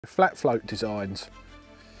Flat float designs.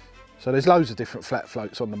 So there's loads of different flat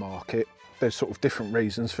floats on the market. There's sort of different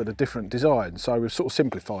reasons for the different designs. So we've sort of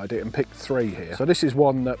simplified it and picked 3 here. So this is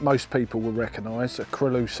one that most people will recognise, a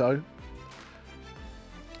Cralusso.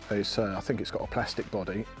 I think it's got a plastic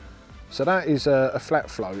body. So that is a flat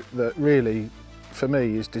float that really, for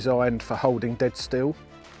me, is designed for holding dead still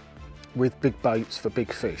with big baits for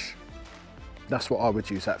big fish. That's what I would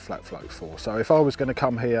use that flat float for. So if I was going to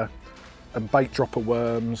come here and bait dropper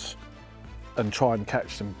worms and try and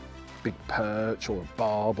catch some big perch or a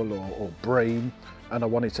barbel or bream, and I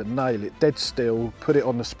wanted to nail it dead still, put it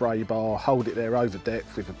on the spray bar, hold it there over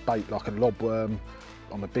depth with a bait like a lobworm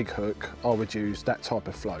on a big hook, I would use that type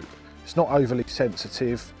of float. It's not overly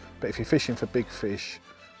sensitive, but if you're fishing for big fish,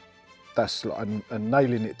 and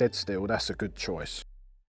nailing it dead still, that's a good choice.